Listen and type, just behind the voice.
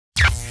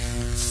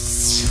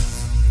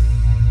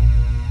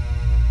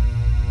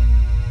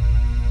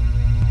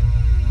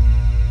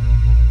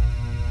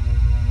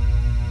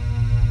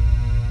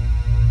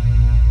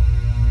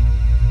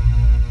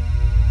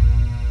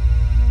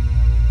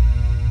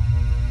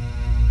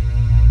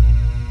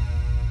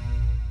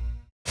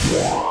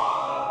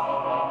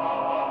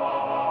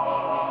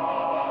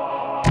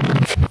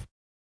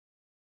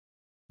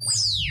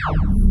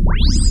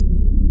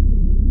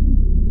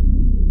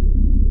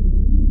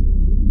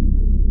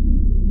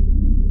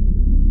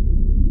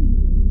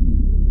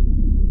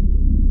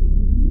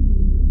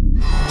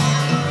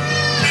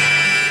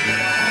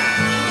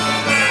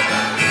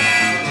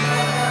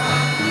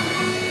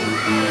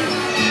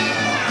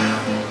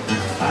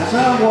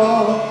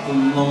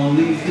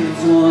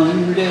'cause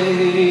one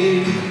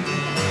day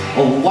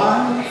a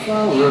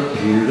wildflower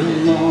appeared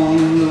along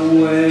the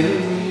way.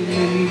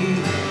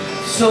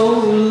 So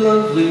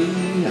lovely,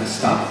 I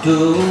stopped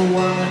a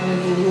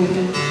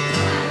while,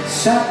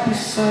 sat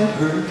beside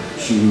her,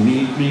 she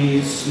made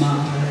me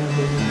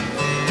smile.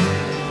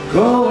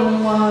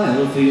 Going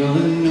wild,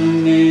 feeling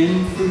young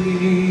and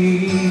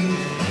free,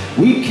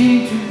 we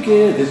came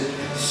together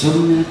so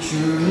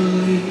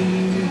naturally.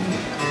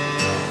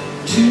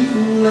 Too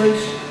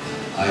late,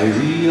 I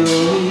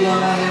realized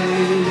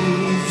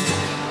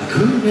I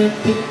couldn't have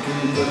picked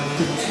her, but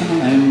the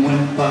time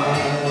went by.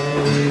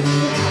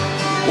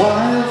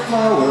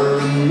 Wildflower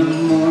in the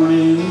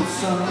morning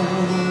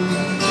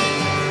sun,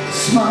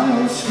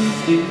 smile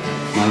sweetly,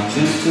 my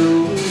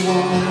gentle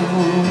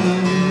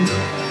one.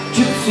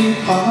 Gypsy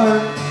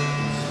heart,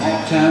 small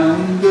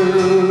town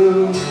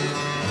girl,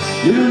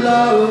 your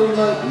love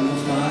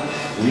lightens my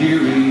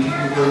weary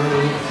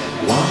world.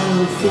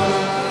 Wildflower,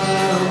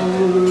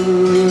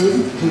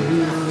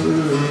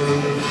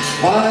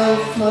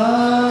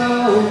 wildflower,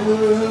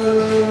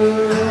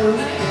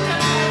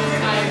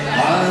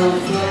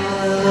 wildflower,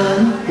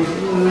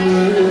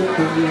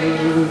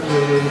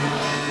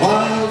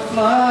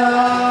 wildflower.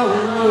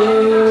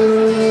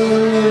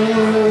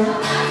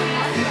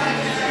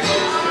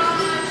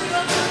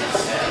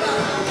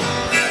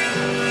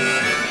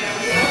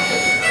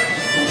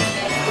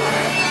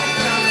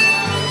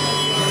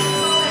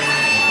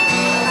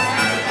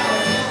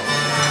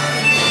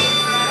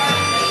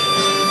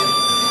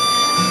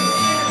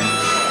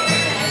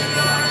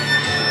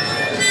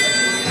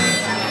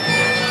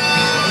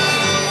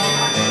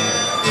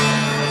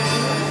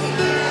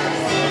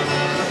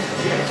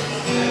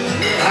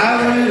 I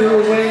ran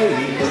away,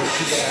 but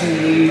she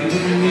stayed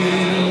with me.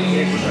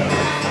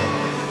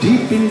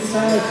 Deep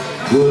inside,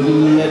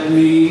 wouldn't let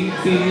me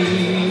be.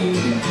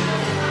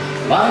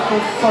 Like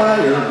a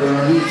fire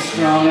burning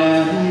strong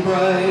and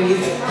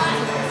bright,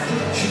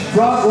 she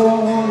brought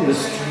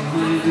warmness to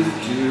my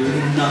winter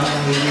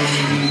night.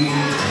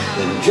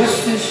 Then just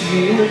this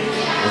year,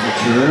 as I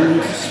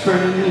turned to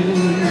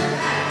spring,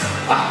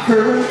 I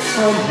heard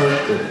from her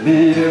that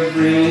meant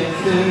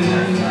everything.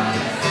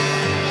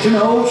 To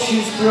know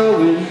she's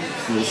growing,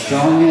 still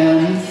strong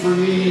and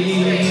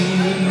free.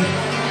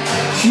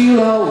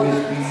 She'll always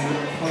be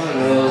a part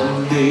of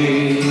me.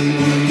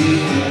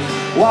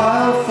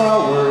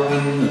 Wildflower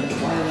when the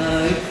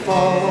twilight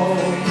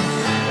falls,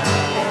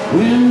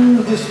 wind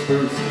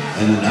whispers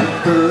and the night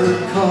bird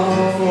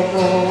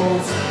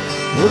calls.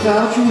 Look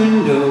out your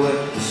window at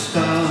the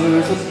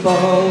stars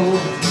above,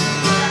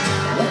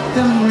 let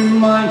them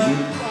remind you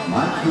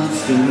my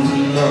constant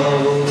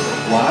love.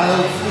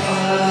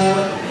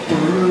 Wildflower,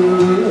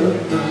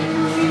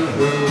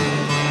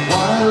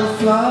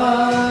 wildflower,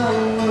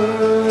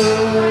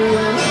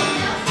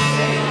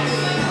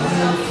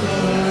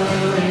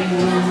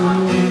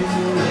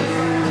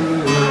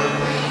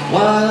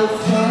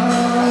 wildflower.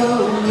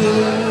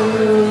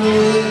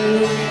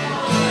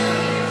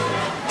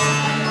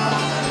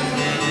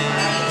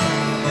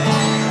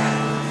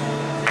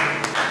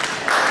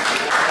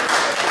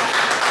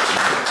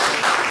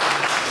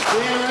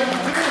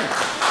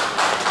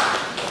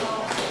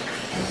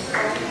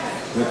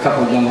 A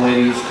couple of young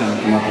ladies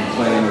come up and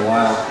play in a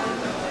while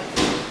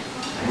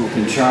who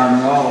can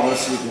charm all of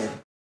us with their